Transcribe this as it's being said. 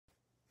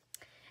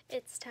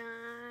It's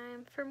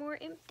time for more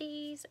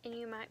empties, and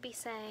you might be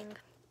saying,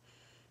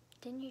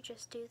 didn't you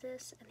just do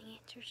this? And the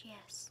answer is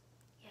yes.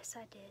 Yes,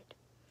 I did.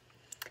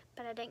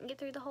 But I didn't get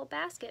through the whole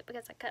basket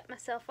because I cut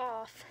myself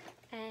off,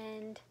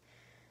 and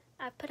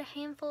I put a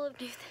handful of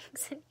new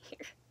things in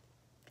here.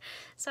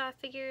 So I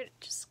figured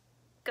just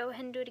go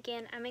ahead and do it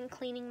again. I'm in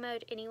cleaning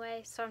mode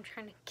anyway, so I'm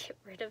trying to get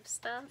rid of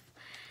stuff,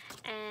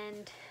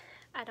 and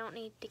I don't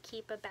need to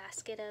keep a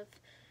basket of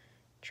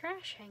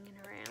trash hanging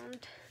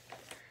around.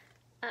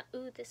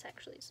 Ooh, this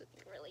actually is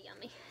really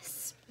yummy.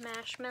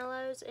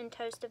 Marshmallows and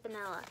toasted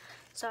vanilla.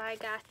 So I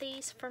got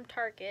these from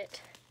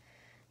Target.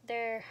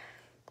 They're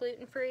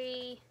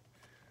gluten-free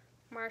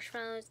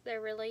marshmallows. They're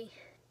really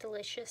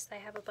delicious. They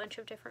have a bunch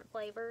of different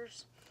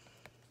flavors.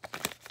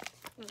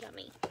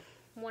 Yummy.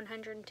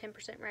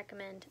 110%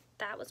 recommend.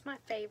 That was my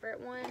favorite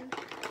one.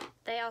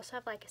 They also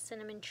have like a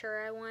cinnamon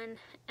churro one,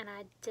 and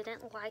I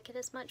didn't like it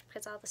as much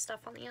because all the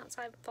stuff on the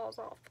outside falls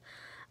off.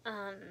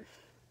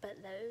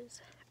 But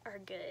those are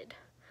good.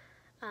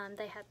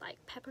 They had like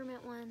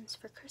peppermint ones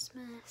for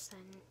Christmas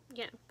and,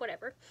 you know,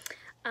 whatever.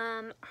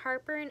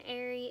 Harper and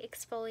Airy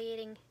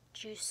exfoliating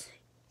juice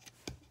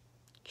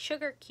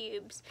sugar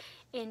cubes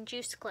in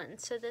Juice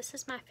Cleanse. So this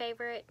is my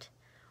favorite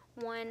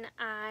one.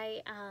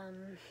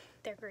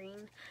 They're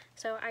green.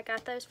 So I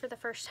got those for the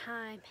first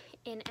time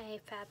in a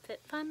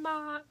FabFitFun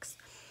box,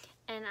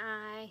 and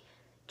I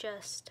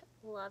just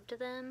loved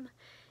them.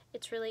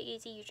 It's really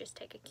easy. You just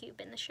take a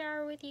cube in the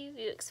shower with you.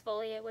 You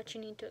exfoliate what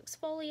you need to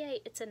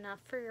exfoliate. It's enough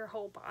for your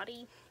whole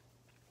body.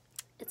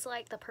 It's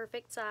like the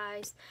perfect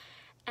size,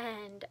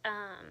 and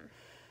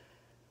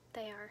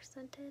they are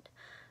scented,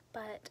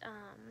 but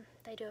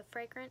they do a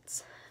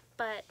fragrance,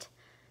 but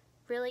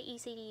really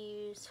easy to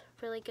use,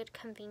 really good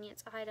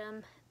convenience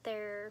item.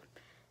 They're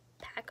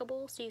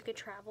packable, so you could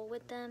travel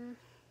with them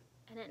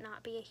and it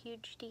not be a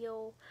huge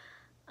deal.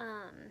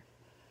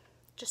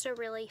 Just a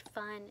really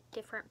fun,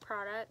 different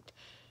product,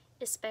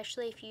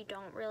 especially if you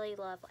don't really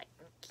love like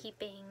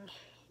keeping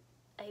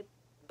a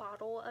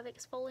bottle of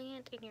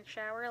exfoliant in your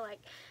shower.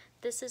 Like,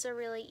 this is a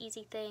really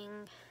easy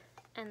thing,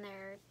 and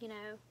they're, you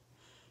know,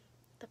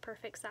 the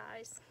perfect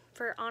size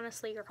for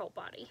honestly your whole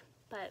body,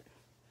 but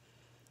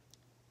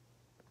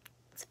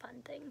it's a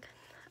fun thing.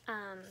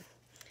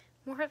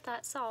 More of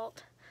that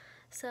salt.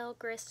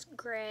 Selgris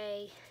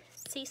Gray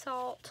sea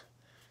salt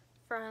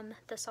from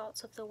the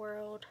Salts of the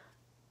World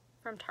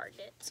from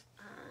Target.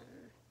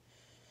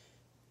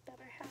 That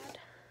I had.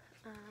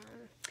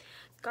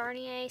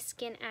 Garnier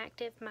Skin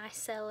Active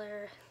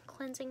Micellar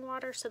Cleansing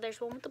Water. So there's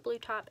one with the blue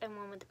top and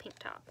one with the pink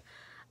top.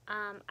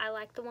 I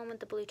like the one with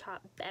the blue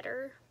top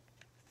better.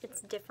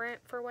 It's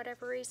different for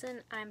whatever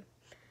reason.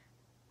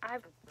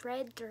 I've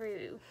read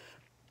through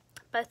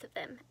both of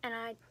them, and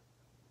I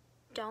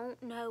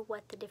don't know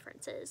what the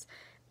difference is,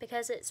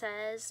 because it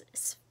says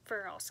it's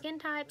for all skin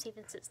types,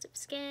 even sensitive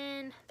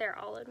skin. They're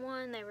all in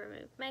one. They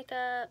remove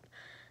makeup,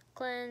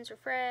 cleanse,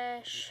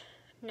 refresh,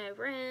 no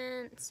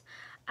rinse.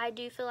 I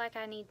do feel like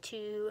I need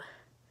to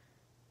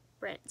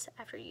rinse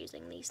after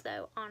using these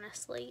though,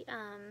 honestly.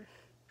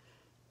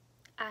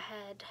 I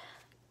had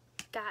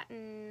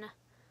gotten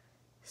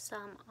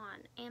some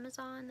on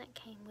Amazon that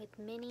came with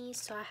minis,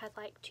 so I had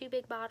like 2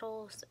 big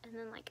bottles and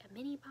then like a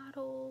mini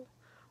bottle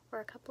or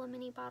a couple of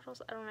mini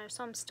bottles, I don't know.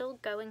 So I'm still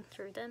going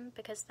through them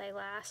because they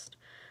last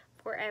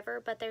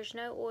forever, but there's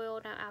no oil,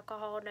 no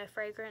alcohol, no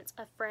fragrance.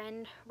 A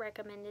friend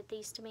recommended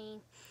these to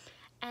me,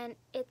 and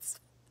it's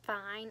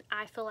fine.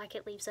 I feel like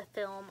it leaves a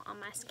film on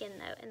my skin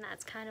though, and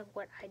that's kind of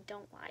what I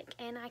don't like,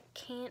 and I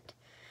can't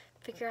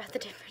figure out the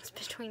difference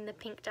between the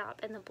pink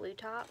top and the blue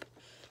top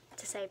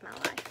to save my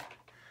life.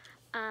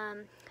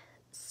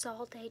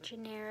 Sol de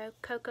Janeiro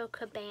Coco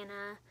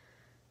Cabana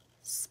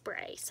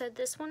spray. So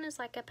this one is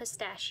like a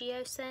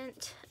pistachio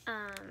scent.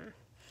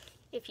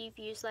 If you've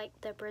used like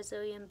the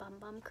Brazilian Bum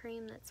Bum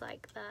cream, that's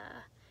like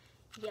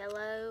the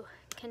yellow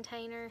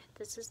container,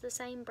 this is the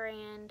same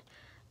brand,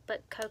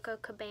 but Coco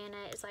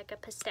Cabana is like a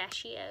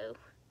pistachio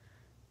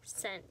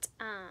scent.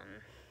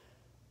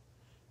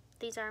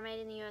 These are made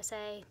in the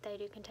USA. They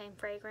do contain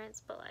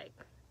fragrance, but like,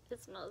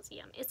 it smells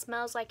yummy. It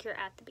smells like you're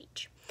at the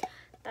beach.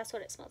 That's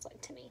what it smells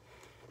like to me.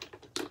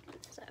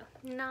 So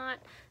not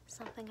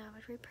something I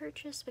would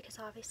repurchase, because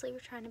obviously we're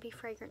trying to be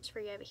fragrance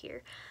free over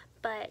here,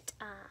 but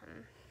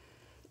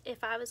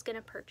if I was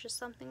gonna purchase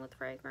something with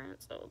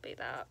fragrance, it would be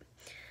that.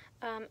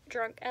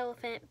 Drunk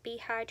Elephant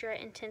Hydra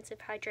Intensive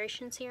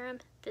Hydration Serum.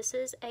 This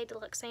is a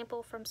deluxe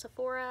sample from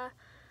Sephora.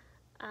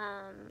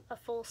 A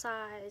full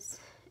size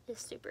is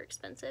super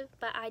expensive,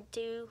 but I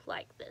do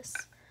like this.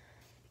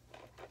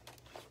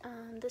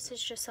 This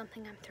is just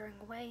something I'm throwing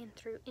away and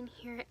threw in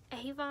here.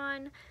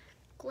 Avon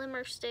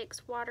Glimmer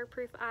Sticks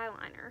Waterproof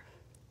Eyeliner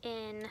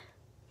in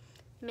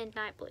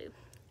Midnight Blue.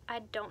 I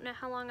don't know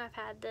how long I've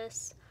had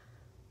this.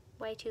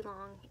 Way too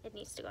long. It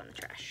needs to go in the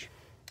trash.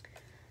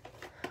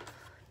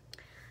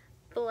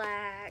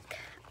 Black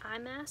eye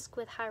mask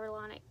with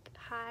hyaluronic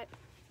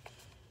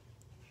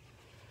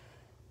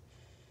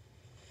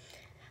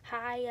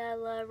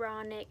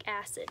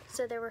acid.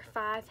 So there were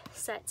 5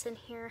 sets in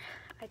here.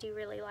 I do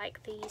really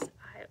like these.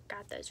 I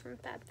got those from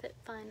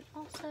FabFitFun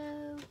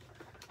also.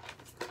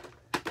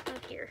 Oh,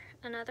 here,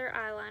 another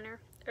eyeliner.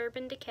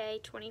 Urban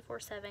Decay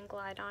 24/7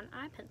 Glide On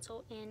Eye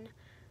Pencil in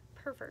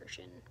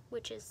Perversion,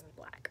 which is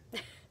black.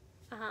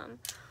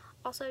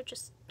 Also,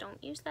 just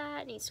don't use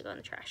that. It needs to go in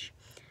the trash.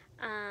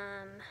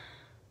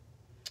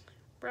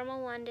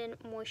 Rimmel London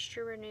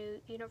Moisture Renew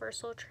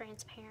Universal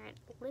Transparent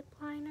Lip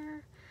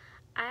Liner.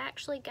 I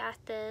actually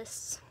got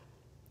this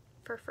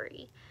for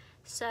free.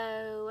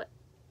 So,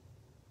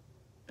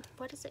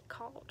 what is it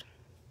called?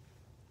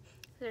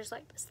 There's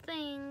like this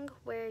thing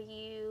where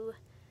you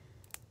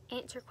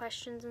answer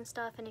questions and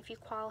stuff, and if you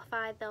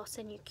qualify, they'll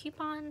send you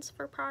coupons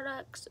for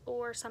products,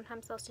 or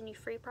sometimes they'll send you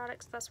free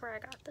products. That's where I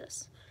got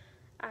this.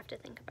 I have to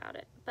think about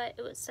it, but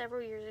it was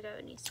several years ago.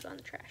 It needs to go in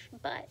the trash.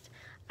 But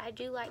I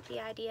do like the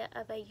idea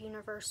of a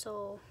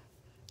universal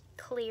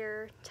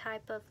clear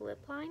type of lip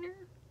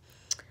liner.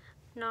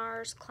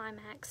 NARS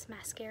Climax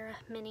Mascara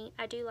Mini.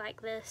 I do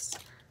like this.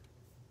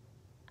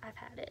 I've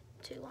had it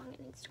too long.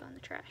 It needs to go in the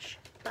trash.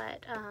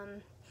 But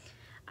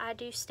I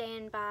do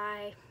stand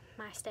by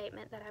my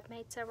statement that I've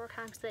made several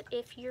times, that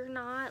if you're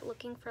not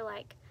looking for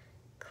like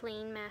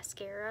clean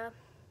mascara,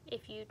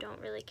 if you don't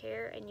really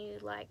care and you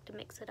like to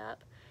mix it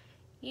up,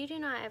 you do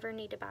not ever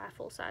need to buy a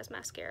full-size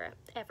mascara,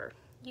 ever.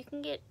 You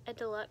can get a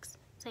deluxe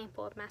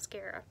sample of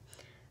mascara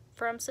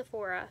from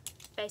Sephora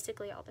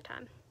basically all the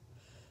time.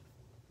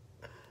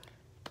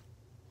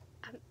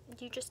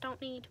 You just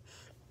don't need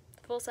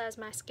full-size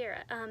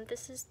mascara.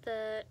 This is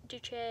the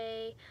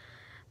Duce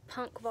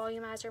Punk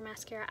Volumizer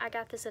Mascara. I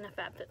got this in a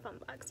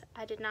FabFitFun box.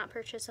 I did not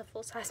purchase a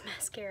full-size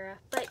mascara,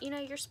 but you know,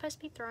 you're supposed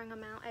to be throwing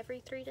them out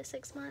every 3 to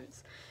 6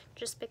 months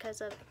just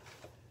because of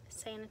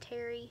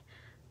sanitary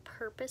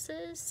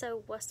purposes.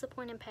 So what's the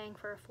point in paying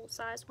for a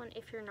full-size one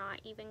if you're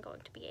not even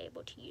going to be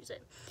able to use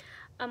it?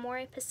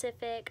 Amore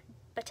Pacific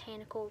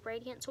Botanical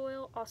Radiance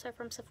Oil, also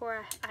from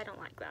Sephora. I don't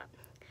like that.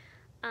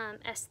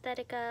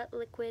 Aesthetica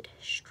Liquid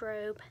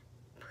Strobe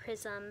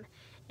Prism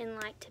in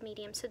light to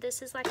medium. So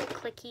this is like a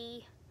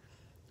clicky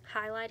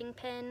highlighting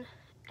pen,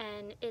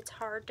 and it's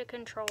hard to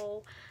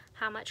control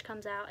how much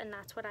comes out, and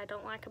that's what I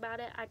don't like about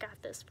it. I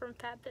got this from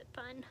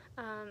FabFitFun.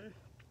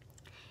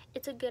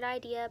 It's a good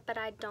idea, but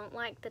I don't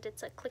like that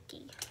it's a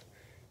clicky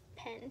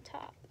pen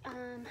top. I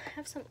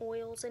have some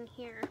oils in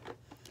here.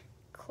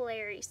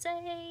 Clary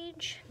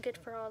Sage, good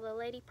for all the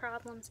lady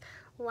problems.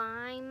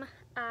 Lime,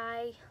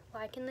 I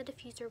like in the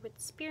diffuser with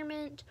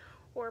spearmint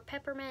or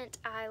peppermint.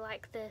 I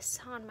like this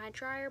on my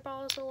dryer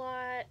balls a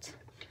lot.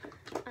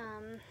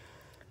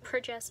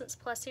 Progescence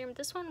Plus Serum.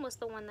 This one was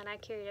the one that I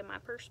carried in my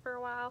purse for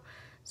a while,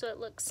 so it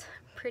looks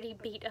pretty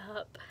beat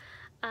up.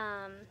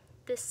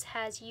 This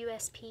has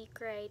USP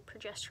grade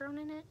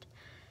progesterone in it,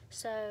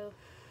 so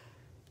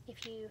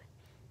if you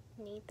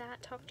need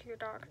that, talk to your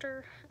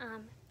doctor.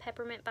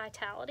 Peppermint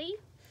Vitality,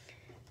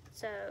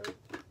 so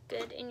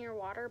good in your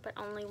water, but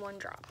only 1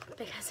 drop,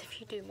 because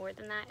if you do more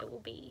than that, it will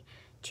be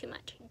too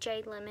much.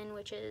 Jade Lemon,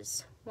 which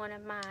is one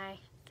of my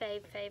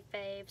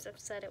faves. I've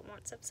said it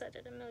once, I've said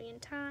it a million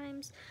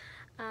times.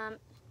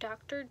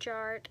 Dr.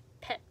 Jart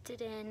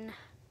Peptidin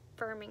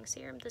Firming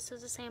Serum. This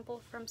is a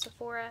sample from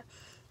Sephora.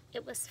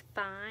 It was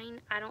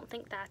fine. I don't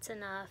think that's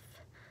enough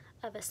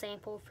of a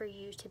sample for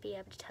you to be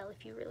able to tell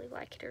if you really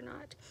like it or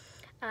not.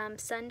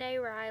 Sunday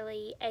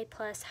Riley A+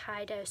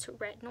 High Dose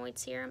Retinoid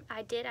Serum.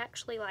 I did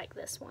actually like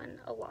this one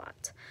a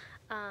lot,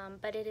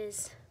 but it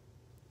is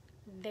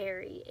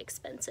very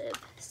expensive,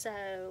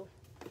 so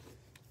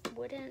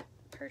wouldn't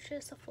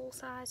purchase a full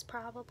size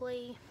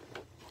probably,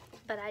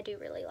 but I do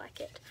really like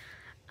it.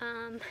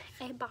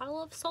 A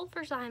bottle of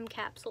Sulfurzyme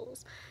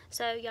capsules.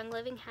 So Young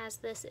Living has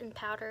this in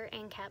powder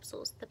and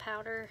capsules. The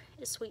powder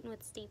is sweetened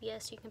with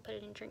stevia, so you can put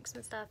it in drinks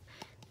and stuff.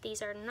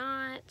 These are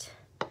not.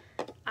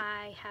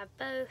 I have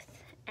both,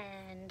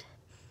 and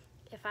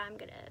if I'm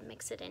gonna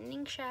mix it in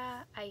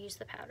Ningxia, I use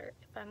the powder.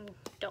 If I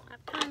don't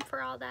have time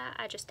for all that,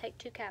 I just take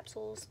 2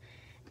 capsules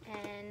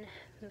and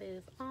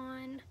move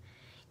on.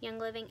 Young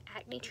Living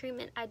Acne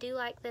Treatment. I do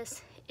like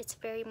this. It's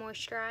very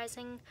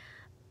moisturizing,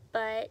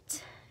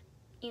 but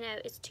you know,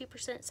 it's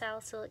 2%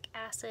 salicylic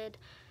acid,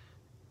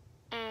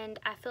 and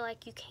I feel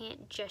like you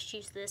can't just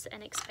use this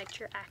and expect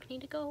your acne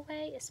to go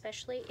away,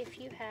 especially if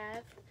you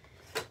have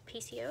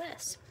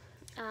PCOS.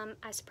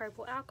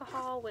 Isopropyl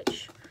alcohol,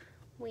 which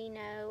we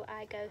know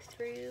I go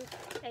through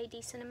a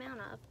decent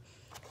amount of.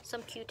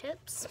 Some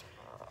Q-tips,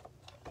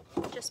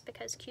 just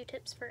because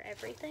Q-tips for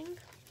everything.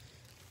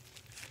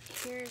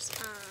 Here's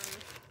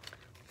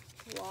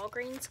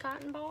Walgreens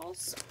cotton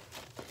balls.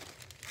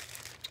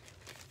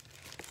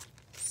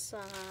 Some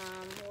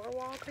more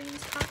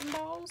Walgreens cotton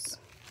balls,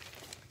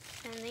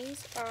 and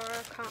these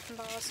are cotton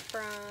balls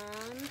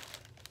from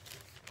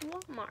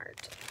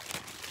Walmart.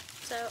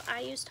 So I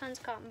use tons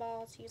of cotton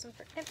balls, use them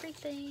for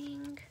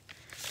everything.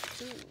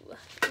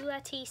 Ooh, Ula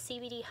Tea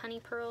CBD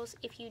Honey Pearls.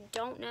 If you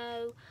don't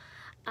know,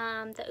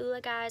 the Ula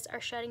guys are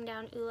shutting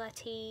down Ula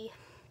Tea.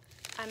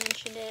 I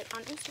mentioned it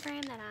on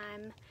Instagram that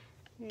I'm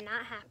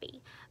not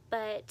happy,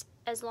 but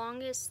as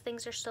long as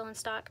things are still in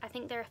stock, I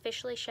think they're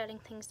officially shutting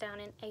things down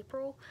in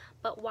April,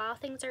 but while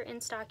things are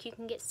in stock, you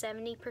can get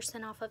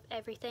 70% off of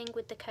everything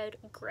with the code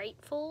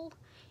GRATEFUL,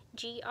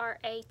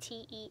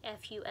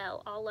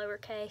 GRATEFUL, all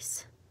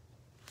lowercase,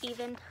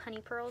 even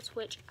honey pearls,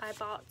 which I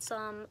bought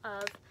some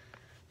of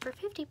for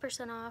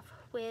 50% off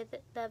with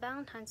the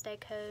Valentine's Day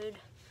code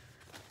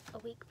a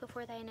week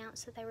before they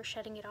announced that they were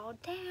shutting it all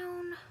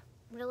down.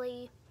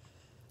 Really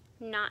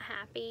not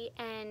happy,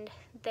 and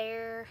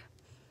their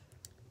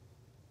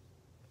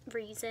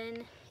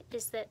reason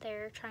is that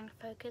they're trying to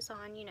focus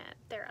on, you know,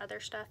 their other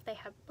stuff. They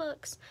have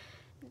books,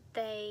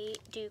 they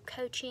do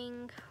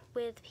coaching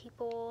with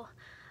people,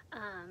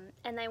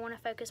 and they want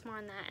to focus more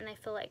on that, and they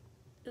feel like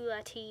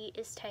Ula-Tea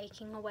is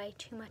taking away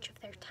too much of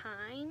their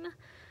time.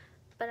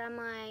 But I'm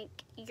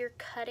like, you're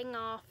cutting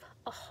off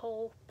a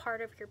whole part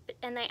of your,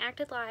 and they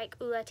acted like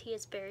Ula-Tea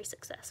is very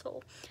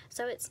successful.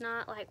 So it's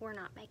not like we're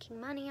not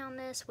making money on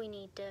this, we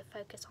need to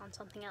focus on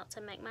something else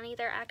and make money.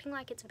 They're acting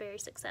like it's very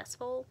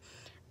successful,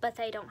 but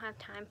they don't have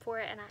time for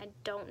it, and I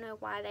don't know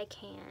why they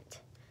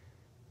can't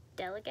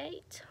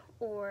delegate,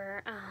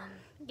 or,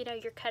 you know,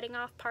 you're cutting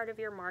off part of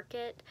your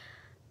market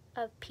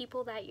of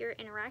people that you're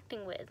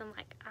interacting with. I'm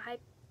like, I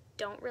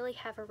don't really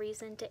have a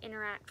reason to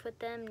interact with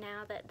them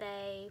now that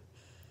they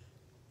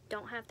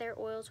don't have their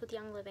oils with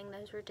Young Living.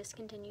 Those were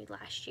discontinued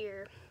last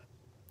year.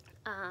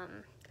 I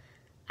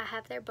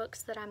have their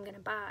books that I'm going to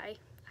buy.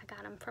 I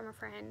got them from a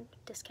friend,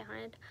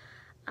 discounted.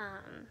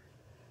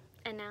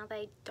 And now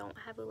they don't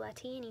have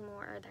Ula-Tea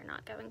anymore, or they're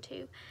not going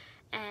to.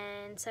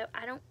 And so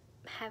I don't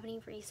have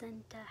any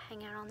reason to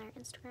hang out on their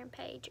Instagram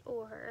page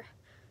or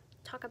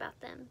talk about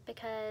them,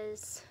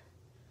 because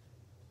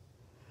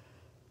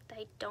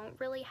they don't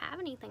really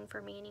have anything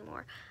for me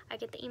anymore. I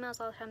get the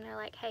emails all the time. They're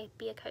like, hey,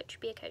 be a coach,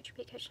 be a coach,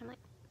 be a coach. And I'm like,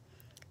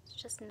 it's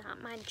just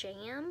not my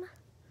jam.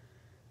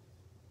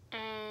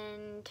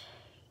 And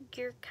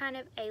you're kind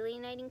of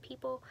alienating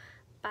people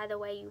by the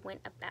way you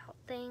went about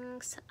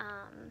things.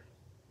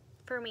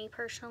 For me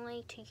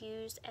personally, to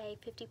use a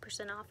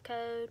 50% off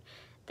code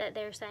that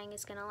they're saying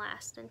is going to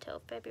last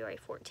until February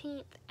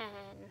 14th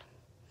and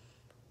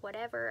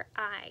whatever,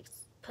 I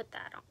put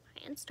that on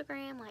my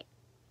Instagram, like,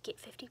 get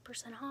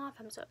 50% off,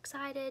 I'm so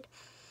excited.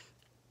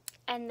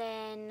 And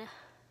then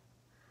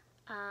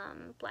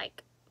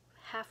like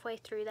halfway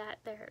through that,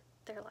 they're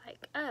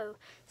like, oh,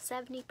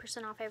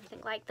 70% off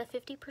everything. Like, the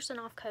 50%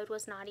 off code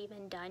was not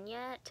even done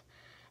yet,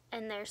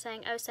 and they're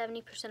saying, oh,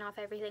 70% off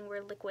everything,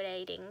 we're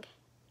liquidating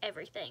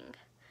everything.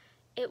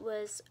 It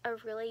was a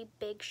really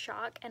big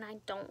shock, and I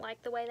don't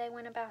like the way they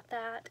went about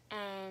that.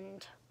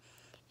 And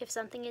if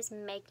something is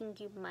making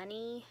you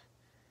money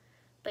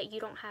but you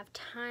don't have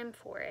time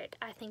for it,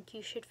 I think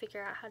you should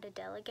figure out how to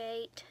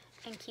delegate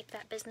and keep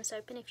that business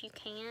open if you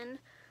can,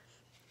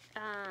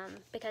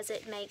 because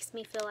it makes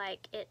me feel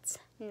like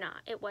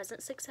it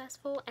wasn't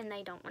successful, and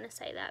they don't want to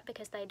say that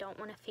because they don't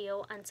want to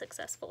feel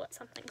unsuccessful at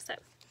something. So,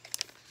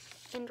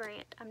 end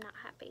rant, I'm not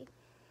happy.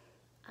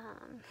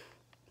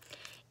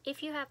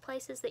 If you have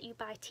places that you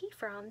buy tea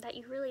from that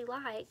you really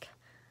like,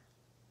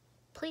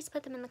 please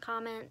put them in the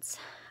comments.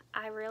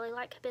 I really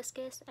like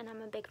hibiscus, and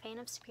I'm a big fan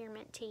of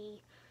spearmint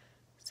tea,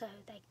 so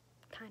they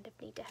kind of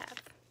need to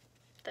have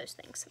those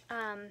things.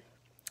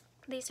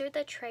 These are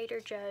the Trader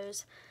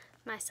Joe's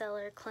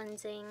Micellar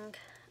Cleansing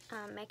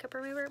Makeup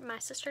Remover. My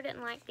sister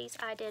didn't like these.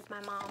 I did.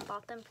 My mom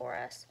bought them for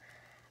us.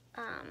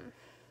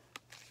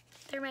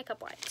 They're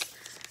makeup wipes.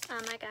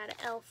 I got an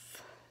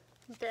e.l.f.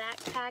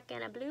 black pack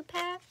and a blue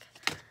pack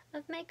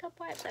of makeup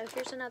wipes. Oh,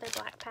 here's another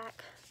black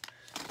pack.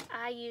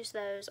 I use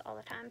those all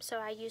the time. So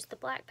I use the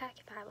black pack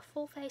if I have a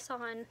full face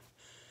on,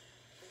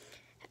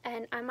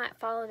 and I might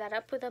follow that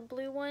up with a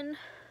blue one.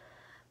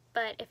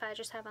 But if I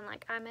just have on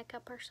like eye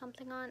makeup or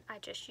something on, I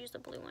just use the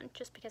blue one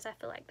just because I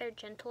feel like they're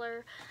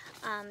gentler.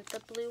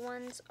 The blue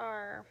ones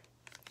are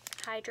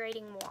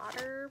hydrating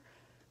water.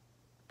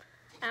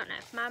 I don't know.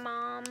 My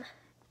mom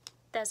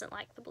doesn't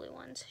like the blue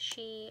ones.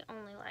 She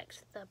only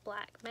likes the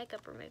black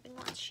makeup removing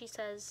ones. She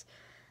says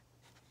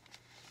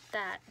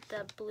that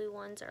the blue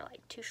ones are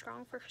like too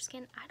strong for her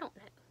skin. I don't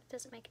know. It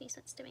doesn't make any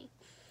sense to me.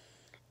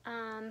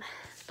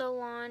 The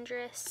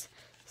Laundress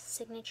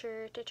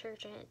Signature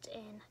Detergent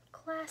in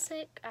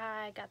Classic.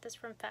 I got this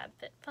from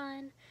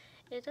FabFitFun.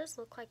 It does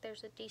look like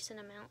there's a decent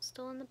amount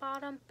still in the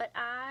bottom, but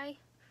I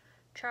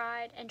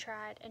tried and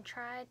tried and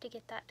tried to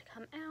get that to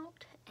come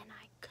out, and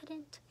I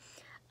couldn't.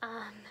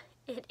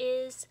 It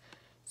is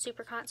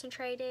super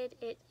concentrated.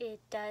 It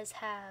does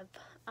have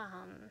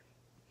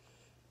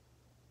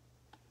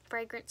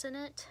fragrance in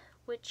it,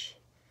 which,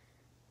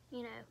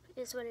 you know,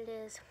 is what it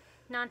is.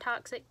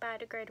 Non-toxic,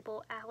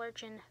 biodegradable,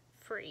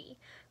 allergen-free,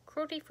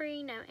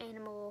 cruelty-free, no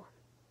animal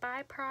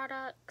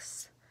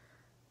byproducts,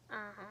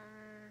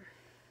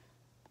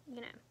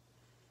 you know,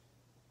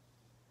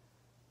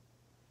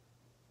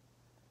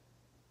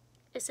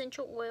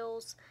 essential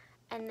oils,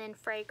 and then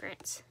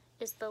fragrance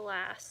is the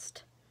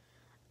last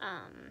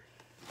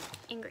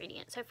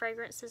ingredient. So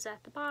fragrance is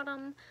at the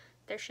bottom.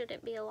 There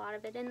shouldn't be a lot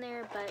of it in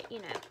there, but, you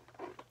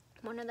know,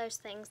 one of those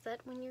things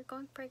that when you're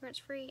going fragrance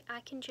free,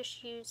 I can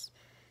just use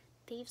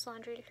Thieves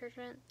Laundry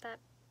Detergent that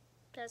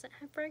doesn't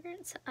have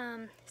fragrance.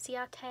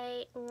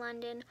 Ciate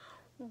London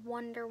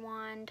Wonder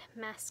Wand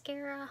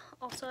Mascara,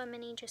 also a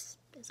mini, just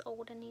is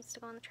old and needs to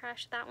go in the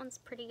trash. That one's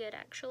pretty good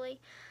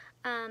actually.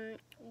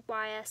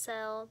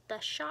 YSL The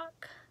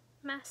Shock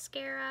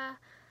Mascara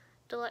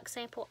Deluxe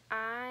Sample.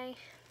 I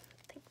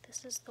think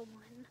this is the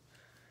one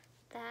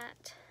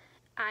that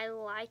I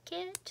like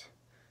it,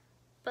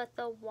 but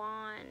the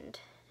wand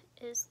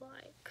is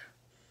like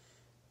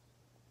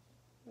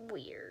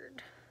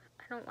weird.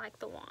 I don't like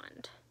the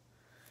wand.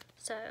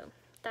 So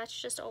that's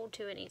just old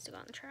too. It needs to go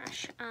in the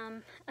trash.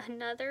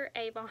 Another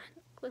Avon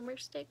Glimmer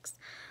Sticks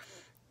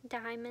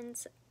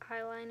Diamonds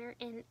eyeliner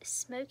in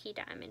Smoky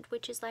Diamond,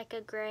 which is like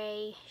a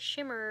gray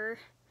shimmer.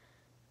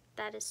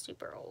 That is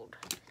super old.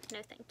 No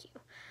thank you.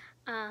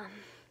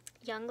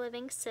 Young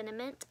Living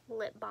Cinnamon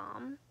Lip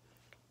Balm.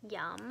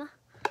 Yum.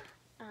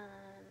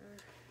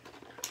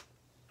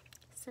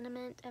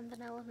 Cinnamon and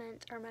Vanilla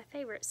Mint are my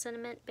favorite.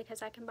 Cinnamon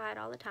because I can buy it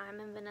all the time,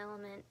 and Vanilla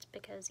Mint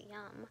because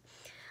yum.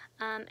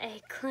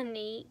 A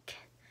Clinique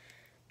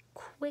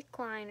Quick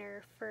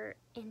Liner for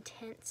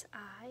Intense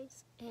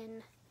Eyes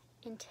in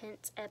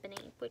Intense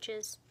Ebony, which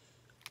is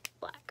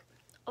black.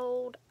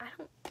 Old. I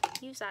don't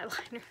use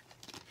eyeliner.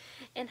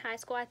 In high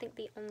school, I think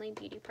the only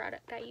beauty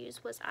product I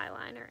used was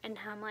eyeliner, and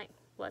now I'm like,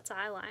 what's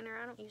eyeliner?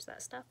 I don't use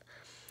that stuff.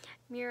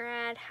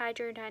 Murad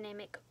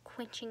Hydrodynamic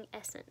Quenching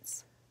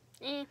Essence.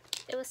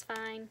 It was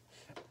fine.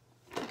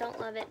 Don't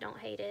love it, don't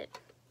hate it,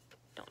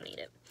 don't need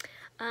it.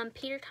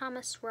 Peter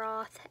Thomas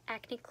Roth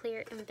Acne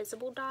Clear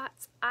Invisible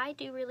Dots. I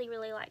do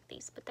really like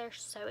these, but they're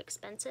so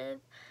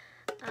expensive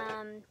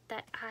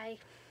that I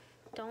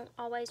don't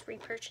always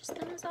repurchase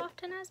them as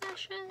often as I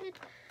should.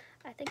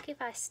 I think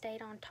if I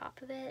stayed on top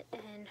of it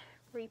and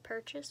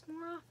repurchased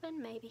more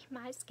often, maybe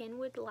my skin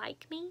would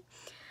like me.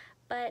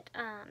 But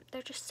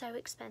they're just so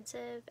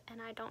expensive,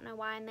 and I don't know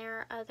why. And there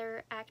are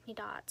other acne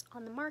dots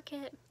on the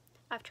market.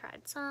 I've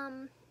tried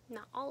some,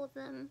 not all of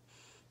them,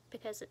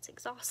 because it's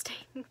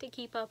exhausting to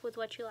keep up with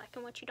what you like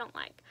and what you don't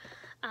like.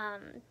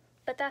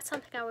 But that's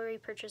something I would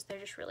repurchase. They're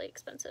just really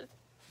expensive.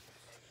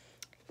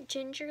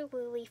 Ginger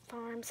Lily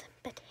Farms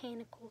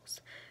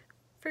Botanicals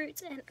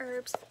Fruits and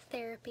Herbs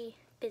Therapy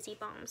Busy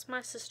Bombs.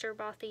 My sister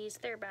bought these.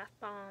 They're bath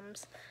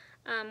bombs.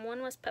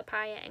 One was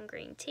papaya and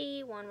green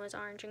tea, one was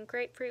orange and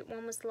grapefruit,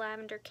 one was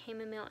lavender,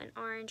 chamomile, and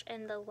orange,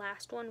 and the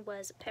last one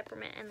was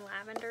peppermint and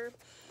lavender.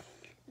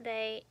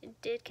 They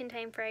did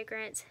contain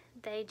fragrance.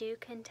 They do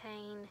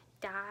contain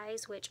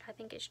dyes, which I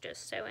think is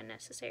just so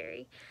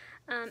unnecessary.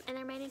 And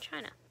they're made in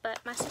China. But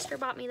my sister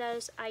bought me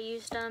those. I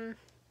used them.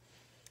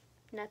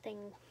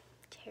 Nothing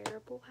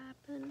terrible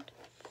happened,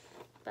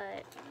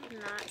 but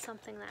not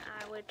something that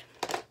I would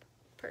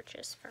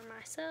purchase for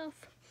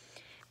myself.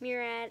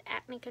 Murad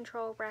Acne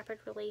Control Rapid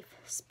Relief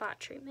Spot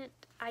Treatment.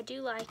 I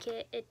do like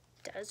it. It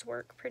does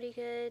work pretty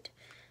good,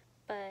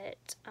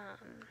 but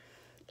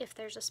if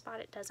there's a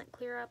spot it doesn't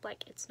clear up,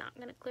 like it's not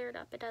going to clear it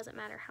up. It doesn't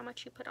matter how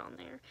much you put on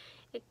there.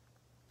 It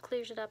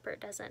clears it up or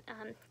it doesn't.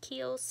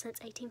 Kiehl's since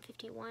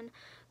 1851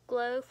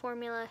 Glow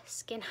Formula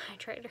Skin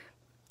Hydrator.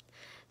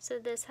 So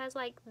this has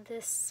like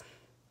this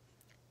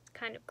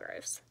kind of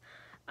gross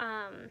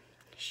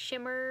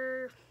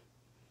shimmer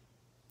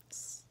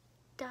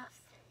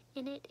stuff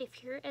in it.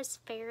 If you're as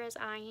fair as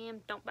I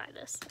am, don't buy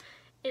this.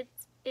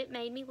 It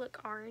made me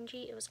look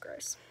orangey. It was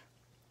gross.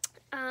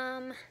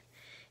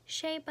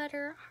 Shea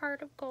Butter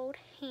Heart of Gold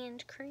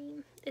Hand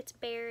Cream. It's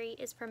berry.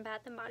 It's from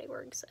Bath and Body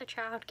Works. A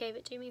child gave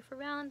it to me for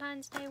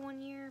Valentine's Day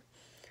one year.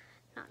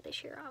 Not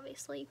this year,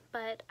 obviously,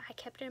 but I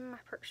kept it in my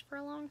purse for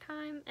a long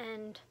time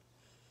and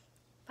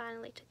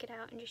finally took it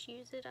out and just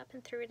used it up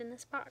and threw it in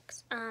this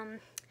box.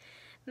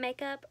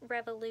 Makeup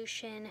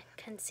Revolution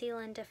Conceal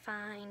and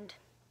Defined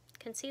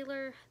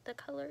Concealer. The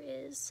color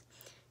is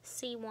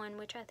C1,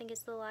 which I think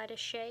is the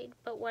lightest shade,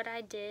 but what I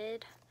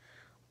did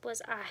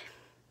was I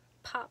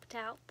popped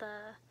out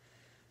the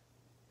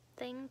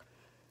thing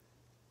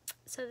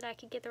so that I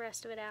could get the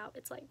rest of it out.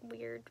 It's like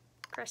weird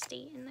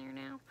crusty in there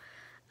now,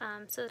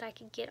 so that I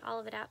could get all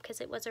of it out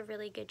because it was a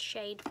really good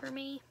shade for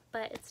me,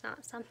 but it's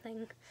not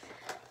something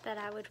that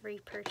I would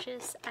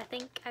repurchase. I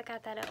think I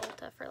got that at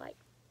Ulta for like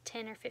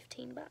 10 or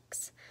 15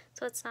 bucks,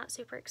 so it's not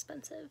super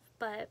expensive,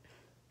 but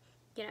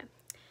you know.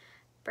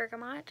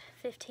 Bergamot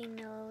 15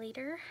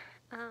 milliliter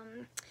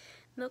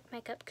Milk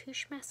Makeup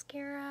Couche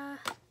Mascara.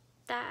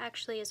 That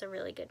actually is a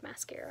really good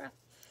mascara.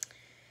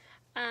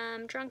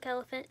 Drunk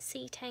Elephant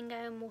C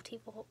Tango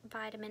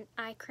Multivitamin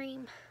Eye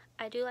Cream.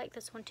 I do like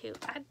this one too.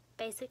 I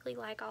basically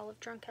like all of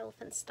Drunk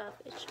Elephant stuff.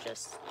 It's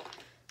just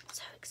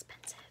so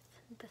expensive.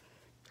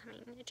 I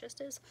mean, it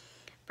just is.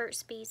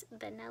 Burt's Bees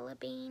Vanilla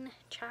Bean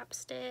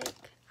Chapstick.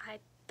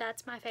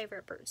 That's my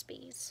favorite Burt's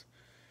Bees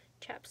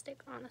chapstick,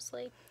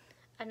 honestly.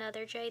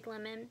 Another Jade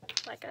Lemon.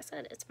 Like I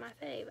said, it's my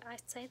fave. I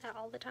say that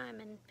all the time,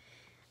 and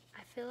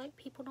I feel like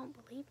people don't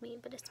believe me,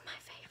 but it's my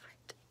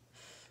favorite.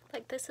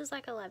 Like, this is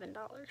like $11,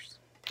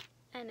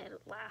 and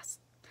it lasts.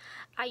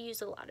 I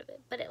use a lot of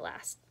it, but it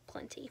lasts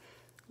plenty.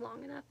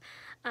 long enough.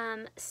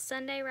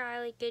 Sunday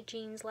Riley Good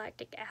Genes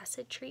Lactic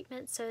Acid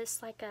Treatment. So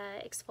it's like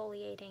a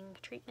exfoliating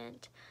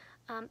treatment.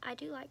 I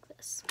do like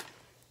this.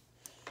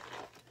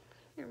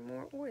 Here,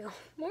 more oil.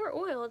 More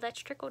oil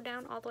that's trickled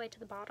down all the way to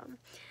the bottom.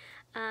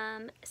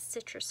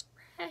 Citrus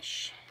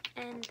Fresh,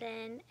 and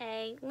then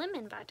a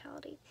Lemon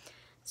Vitality.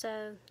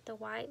 So the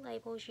white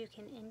labels you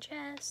can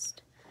ingest,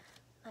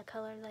 the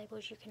colored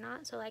labels you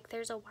cannot. So like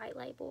there's a white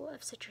label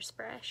of Citrus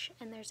Fresh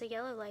and there's a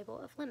yellow label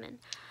of lemon.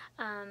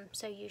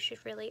 So you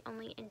should really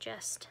only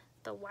ingest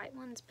the white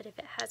ones, but if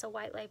it has a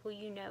white label,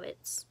 you know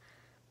it's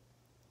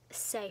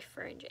safe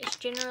for ingestion. It's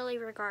generally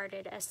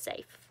regarded as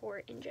safe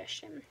for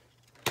ingestion.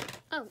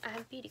 Oh, I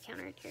have Beauty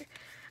Counter in here.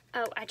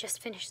 Oh, I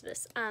just finished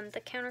this.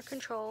 The Counter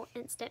Control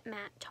Instant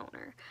Matte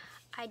Toner.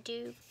 I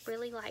do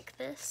really like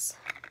this.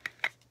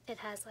 It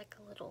has like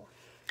a little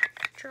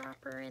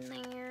dropper in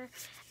there,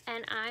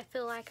 and I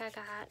feel like I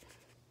got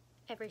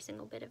every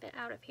single bit of it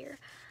out of here.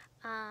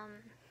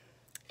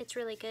 It's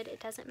really good. It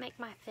doesn't make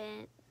my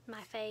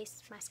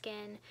face, my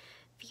skin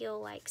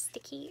feel like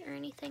sticky or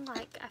anything.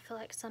 Like I feel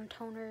like some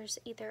toners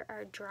either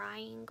are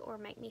drying or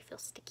make me feel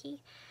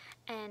sticky,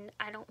 and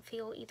I don't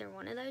feel either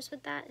one of those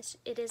with that.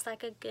 It is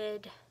like a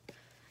good,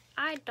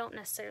 I don't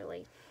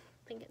necessarily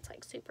think it's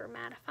like super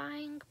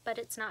mattifying, but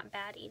it's not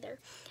bad either.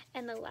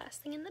 And the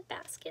last thing in the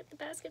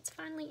basket's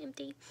finally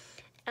empty,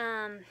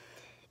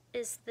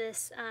 is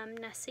this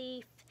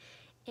Nassif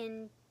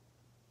in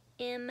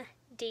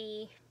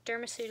MD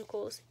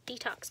Dermaceuticals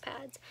Detox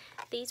Pads.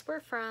 These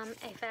were from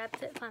a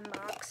FabFitFun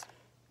box,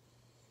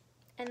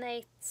 and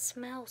they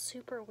smell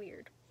super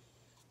weird.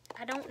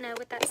 I don't know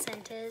what that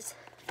scent is,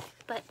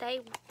 but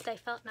they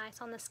felt nice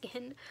on the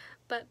skin,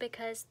 but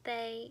because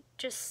they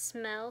just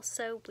smell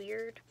so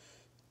weird,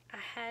 I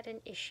have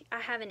an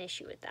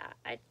issue with that.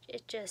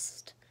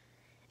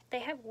 They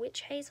have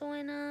witch hazel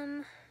in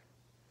them.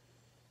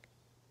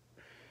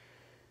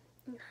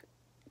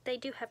 They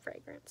do have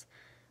fragrance.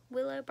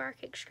 Willow bark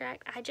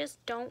extract. I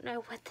just don't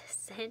know what the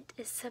scent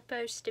is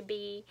supposed to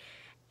be,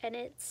 and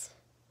it's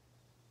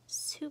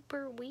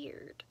super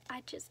weird.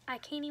 I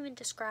can't even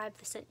describe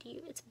the scent to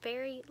you. It's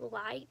very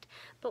light,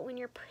 but when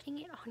you're putting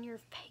it on your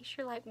face,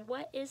 you're like,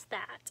 what is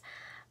that?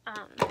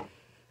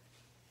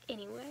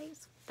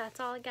 Anyways,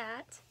 that's all I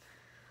got.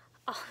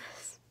 All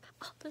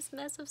this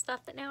mess of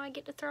stuff that now I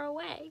get to throw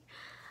away.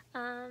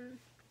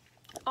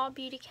 All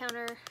Beauty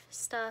Counter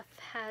stuff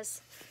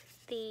has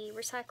the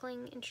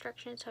recycling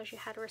instructions, tells you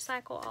how to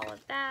recycle all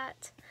of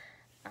that.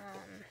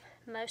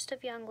 Most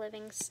of Young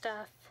Living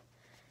stuff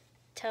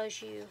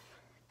tells you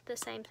the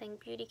same thing.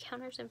 Beauty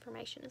Counter's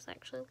information is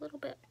actually a little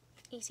bit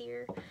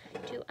easier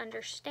to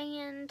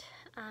understand,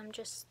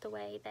 just the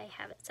way they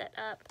have it set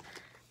up.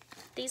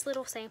 These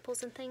little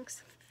samples and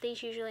things,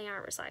 these usually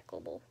aren't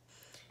recyclable,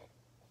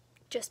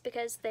 just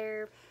because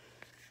they're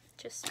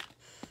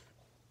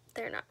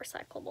not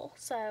recyclable.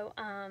 So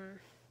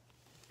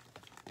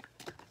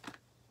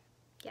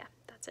yeah,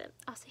 that's it.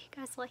 I'll see you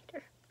guys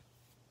later.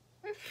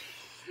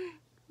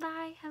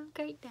 Bye, have a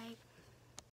great day.